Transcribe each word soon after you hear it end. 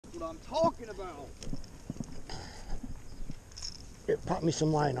what I'm talking about. Here, pop me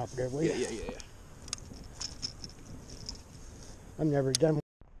some line off there, will you? Yeah. I'm never done.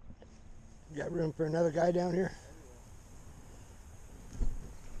 Got room for another guy down here?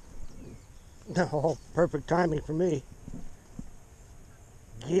 No, perfect timing for me.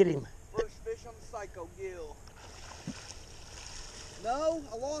 Get him. First fish on the psycho gill. No,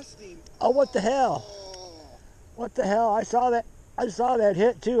 I lost him. Oh, what the hell? What the hell? I saw that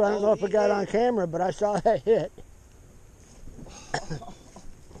hit too. I don't know if it got on camera, but I saw that hit. All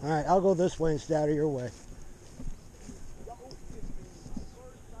right, I'll go this way instead of your way.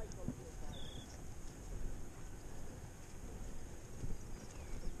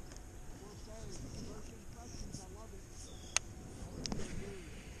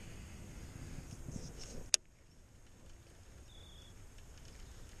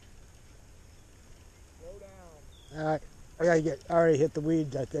 All right, I already hit the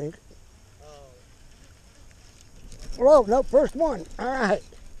weeds, I think. Whoa, no, first one. All right.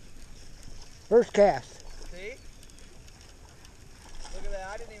 First cast. See? Look at that.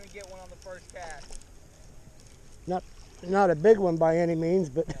 I didn't even get one on the first cast. Not a big one by any means,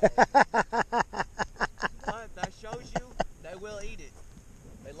 but But that shows you they will eat it.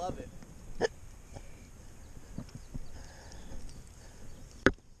 They love it.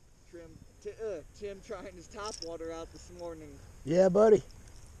 Tim trying his top water out this morning. Yeah, buddy.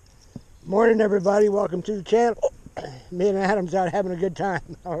 Morning, everybody. Welcome to the channel. Me and Adam's out having a good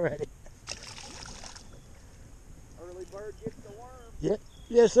time already. Early bird gets the worm. Yeah.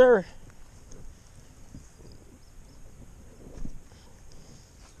 Yes, sir.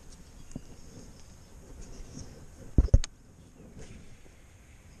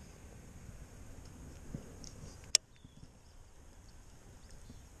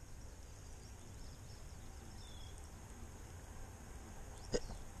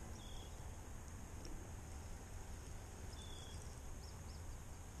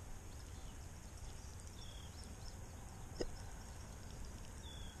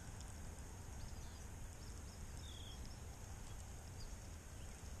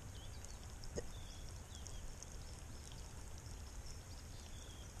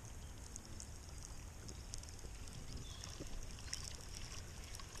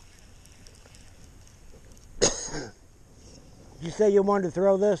 Did you say you wanted to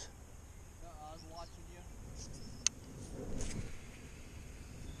throw this? No, I was watching you.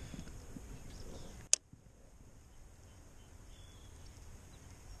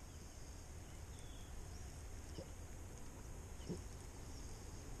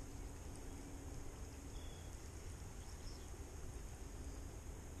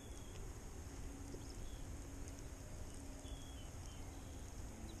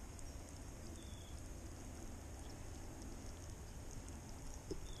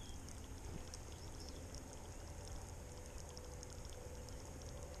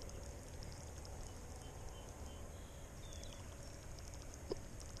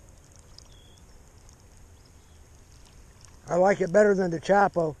 I like it better than the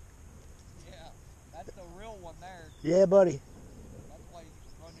Chapo. Yeah, that's the real one there. Yeah, buddy. That's why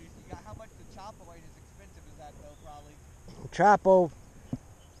you got how much the chopper weight is expensive as that though, probably. Chapo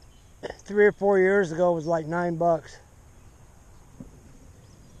 3 or 4 years ago was like $9.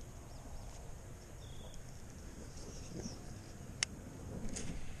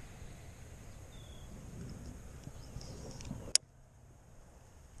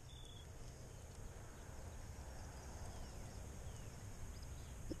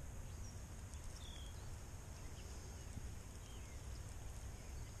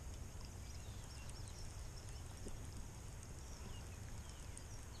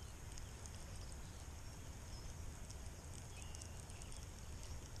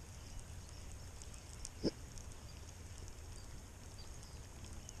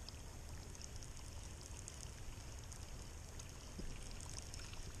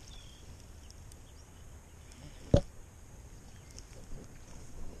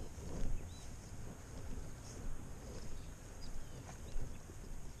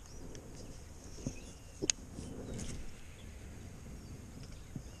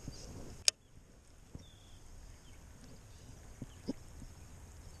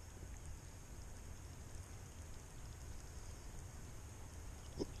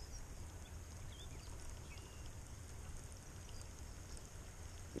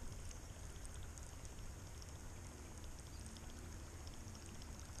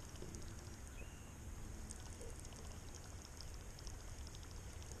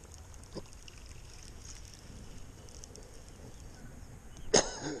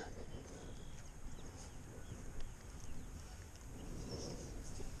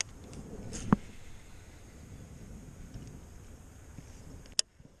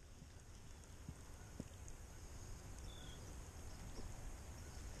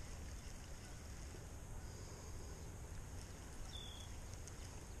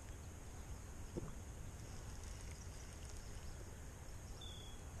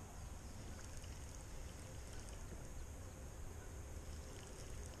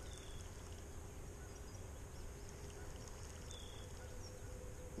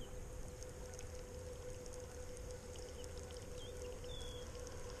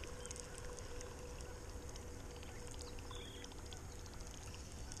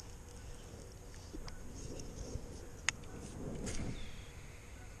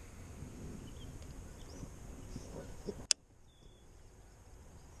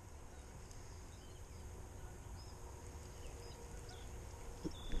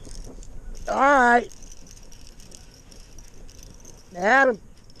 All right. Adam.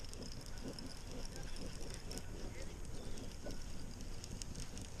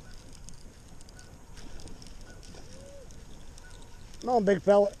 Come on, big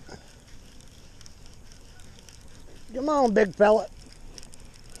fella. Come on, big fella.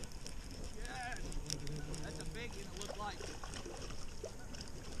 Yes. That's a big one, it looked like.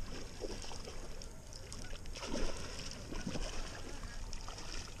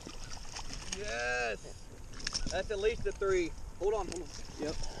 Yes. That's at least a 3. Hold on, hold on.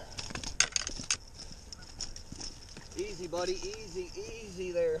 Yep. Easy, buddy. Easy,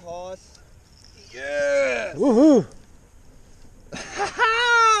 easy there, Hoss. Yes. Woohoo.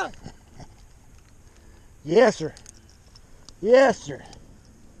 Yes, sir. Yes, sir.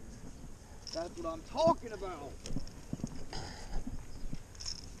 That's what I'm talking about.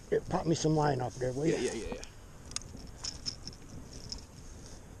 Here, pop me some line off there, will you? Yeah.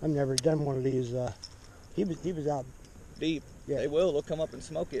 I've never done one of these. He was out Deep. Yeah. They will. They'll come up and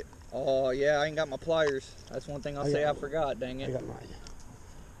smoke it. Oh, yeah, I ain't got my pliers. That's one thing I'll say I forgot, dang I it. got mine.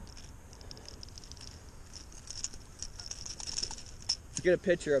 Let's get a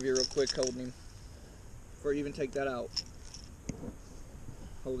picture of you real quick holding him. Before you even take that out.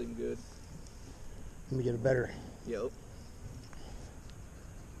 Hold him good. Let me get a better. Yep.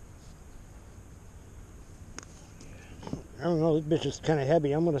 I don't know. This bitch is kind of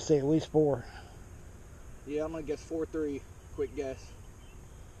heavy. I'm gonna say at least 4. Yeah, I'm gonna guess 4-3. Quick guess.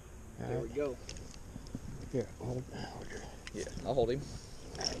 All There right. we go. Here, hold. Yeah, I'll hold him.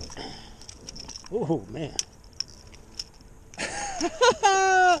 Oh man.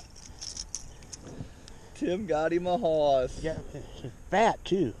 Tim got him a horse. Yeah, it's fat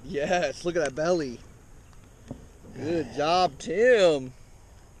too. Yes, look at that belly. Good job, Tim.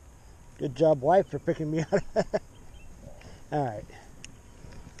 Good job, wife, for picking me out. All right.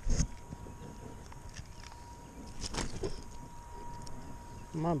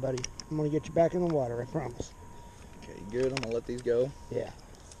 Come on, buddy. I'm gonna get you back in the water. I promise. Okay, good. I'm gonna let these go. Yeah.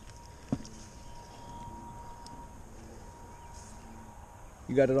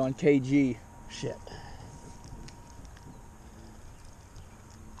 You got it on KG. Shit.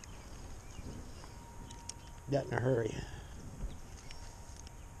 Got in a hurry.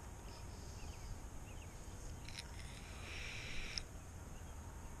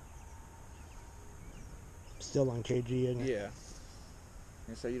 Still on KG, isn't it? Yeah.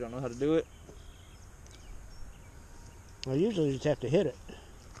 And so you don't know how to do it? Well, usually you just have to hit it.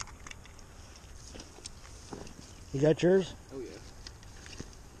 You got yours? Oh yeah.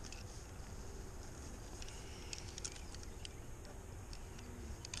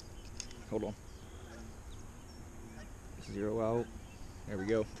 Hold on. 0 out. There we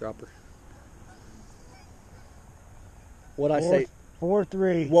go. Dropper. What'd I say?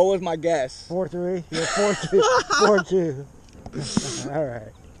 4-3. What was my guess? 4-3. Yeah, 4-2. 4-2. All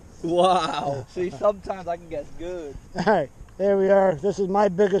right. Wow. See, sometimes I can guess good. All right. There we are. This is my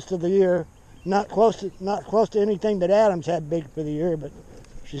biggest of the year. Not close to anything that Adam's had big for the year, but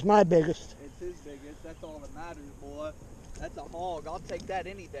she's my biggest. It's his biggest. That's all that matters, boy. That's a hog. I'll take that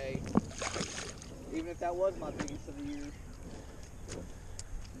any day. Even if that was my biggest of the year.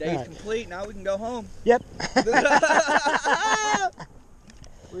 Day's right. complete. Now we can go home. Yep.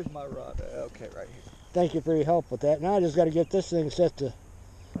 Where's my rod? Okay, right here. Thank you for your help with that. Now I just got to get this thing set to.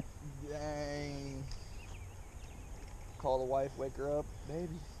 Dang. Call the wife, wake her up.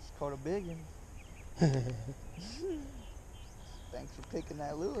 Baby, it's caught a big one. Thanks for picking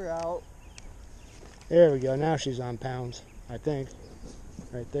that lure out. There we go. Now she's on pounds, I think.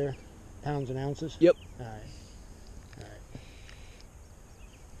 Right there. Pounds and ounces? Yep. All right. All right.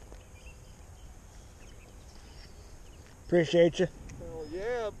 Appreciate you. Oh,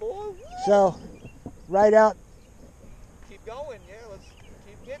 yeah, boy. So, right out, Keep going, yeah. Let's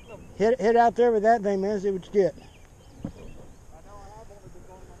keep getting them. hit out there with that thing, man. See what you get. I know I have only been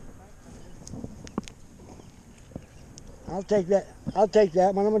going on the bank. I'll take that. I'll take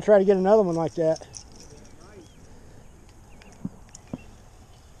that one. I'm gonna try to get another one like that.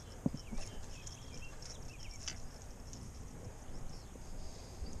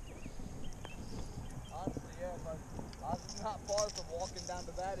 I was not far from walking down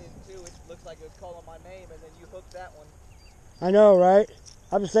to that end too. It looks like it was calling my name, and then you hooked that one. I know, right?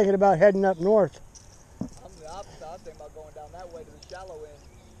 I was thinking about heading up north. I'm the opposite. I was thinking about going down that way to the shallow end.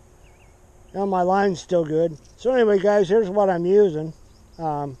 Now my line's still good. So anyway, guys, here's what I'm using.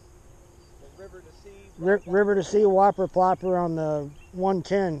 The river to sea. River to sea Whopper Plopper on the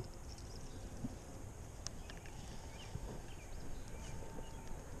 110.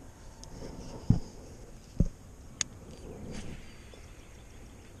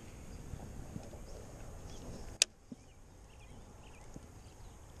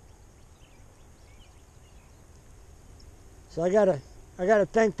 So I gotta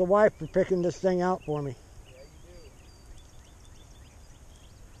thank the wife for picking this thing out for me. Yeah, you do.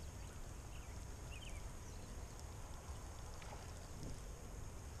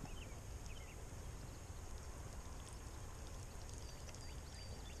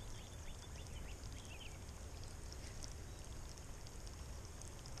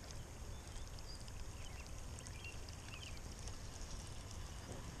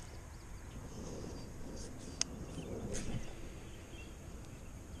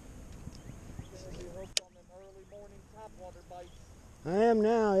 Gonna be hooked on them early morning topwater bites. I am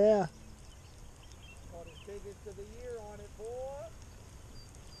now, yeah. Caught his biggest of the year on it, boy.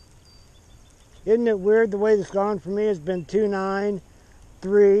 Isn't it weird the way this gone for me has been 2.9,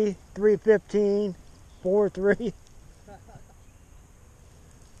 3, 3.15, 4.3.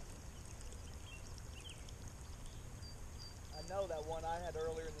 I know that one I had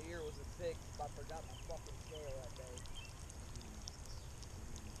earlier in the year was a 6, but I forgot my fucking scale that day.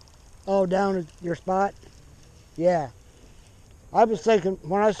 Oh, down at your spot? Yeah. I was thinking,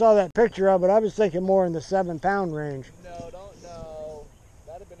 when I saw that picture of it, I was thinking more in the 7-pound range. No, don't know.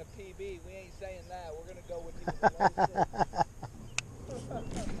 That'd have been a PB. We ain't saying that. We're gonna go with he was below 6.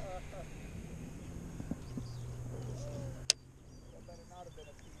 That better not have been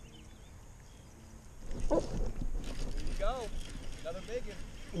a PB. Here you go. Another big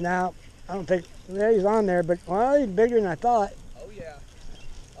one. Now, I don't think, yeah, he's on there, but, well, he's bigger than I thought. Oh, yeah.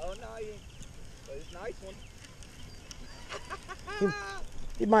 Oh, no, he ain't. But it's a nice one.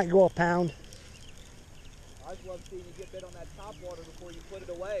 He might go a pound. I just love seeing you get bit on that top water before you put it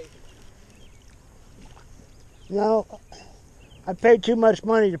away. No, I paid too much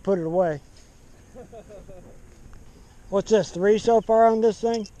money to put it away. What's this, 3 so far on this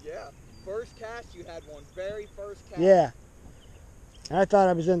thing? Yeah. First cast you had one. Very first cast. Yeah. And I thought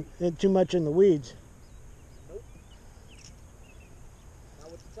I was in too much in the weeds. Nope.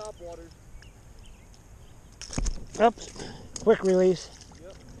 Not with the top waters. Oops. Quick release.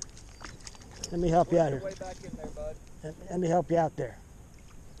 Yep. Let me help you out here. Way back in there, bud. Let me help you out there.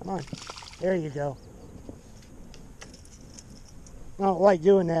 Come on. There you go. I don't like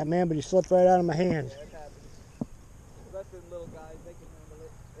doing that, man, but he slipped right out of my hands. Yeah, it happens. Especially the little guys, they can handle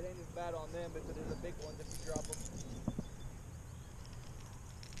it. It ain't as bad on them if it is a big one if you drop them.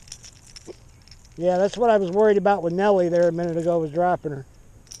 Yeah, that's what I was worried about with Nellie there a minute ago, was dropping her.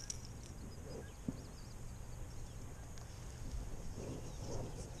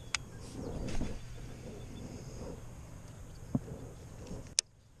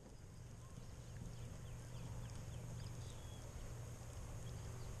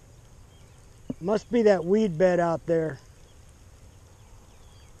 Must be that weed bed out there.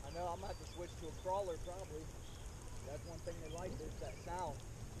 I know, I'm going to have to switch to a crawler probably. That's one thing they like, is that sound.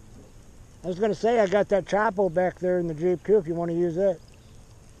 I was going to say, I got that Chapo back there in the Jeep too, if you want to use it.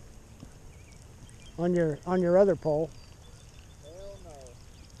 On your other pole. Hell no.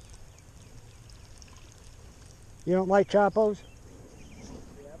 You don't like Chapos?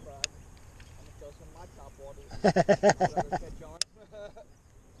 Yeah, bro. I'm going to throw some of my top waters. I'd rather catch on.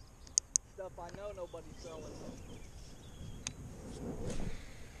 Stuff I know nobody's selling.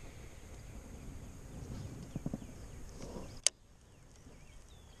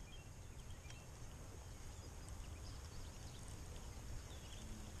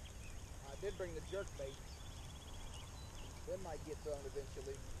 I did bring the jerk bait. They might get thrown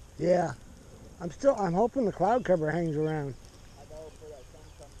eventually. Yeah. I'm hoping the cloud cover hangs around. I know before that sun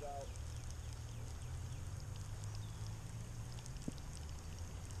comes out.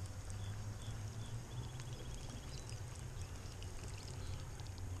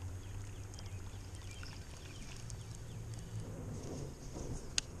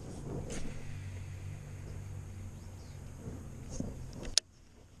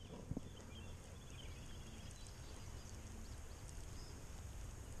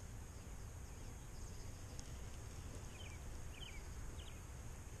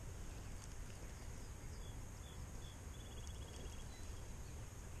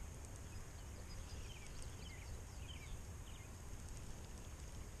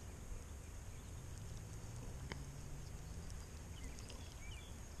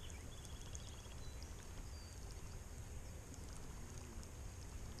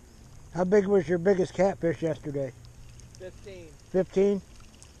 How big was your biggest catfish yesterday? 15. 15?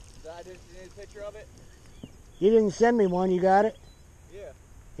 I didn't see a picture of it? You didn't send me one, you got it? Yeah.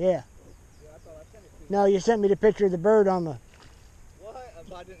 Yeah. Yeah, I thought I sent it to you. No, you sent me the picture of the bird on the... What?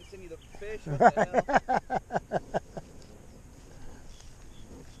 If I didn't send you the fish, what the hell?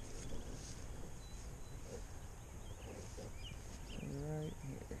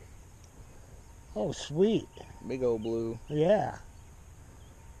 Right here. Oh, sweet. Big old blue. Yeah.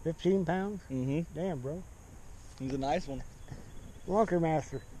 15 pounds? Mm-hmm. Damn, bro. He's a nice one. Lunker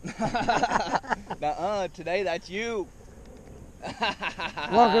master. Nuh-uh, today that's you.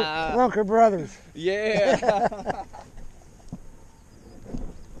 Lunker brothers. Yeah.